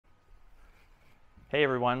Hey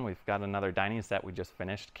everyone, we've got another dining set we just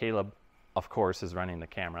finished. Caleb, of course, is running the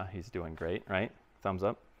camera. He's doing great, right? Thumbs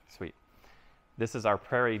up. Sweet. This is our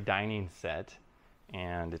Prairie dining set,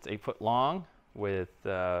 and it's 8 foot long with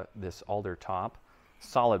this alder top.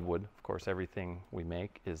 Solid wood, of course, everything we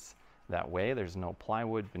make is that way. There's no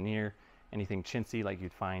plywood, veneer, anything chintzy like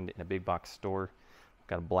you'd find in a big box store. We've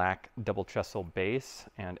got a black double trestle base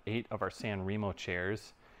and 8 of our San Remo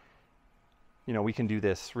chairs. You know, we can do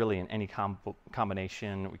this really in any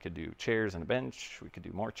combination. We could do chairs and a bench. We could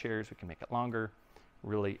do more chairs. We can make it longer.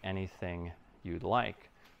 Really anything you'd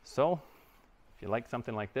like. So if you like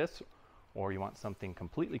something like this or you want something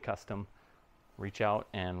completely custom, reach out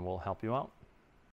and we'll help you out.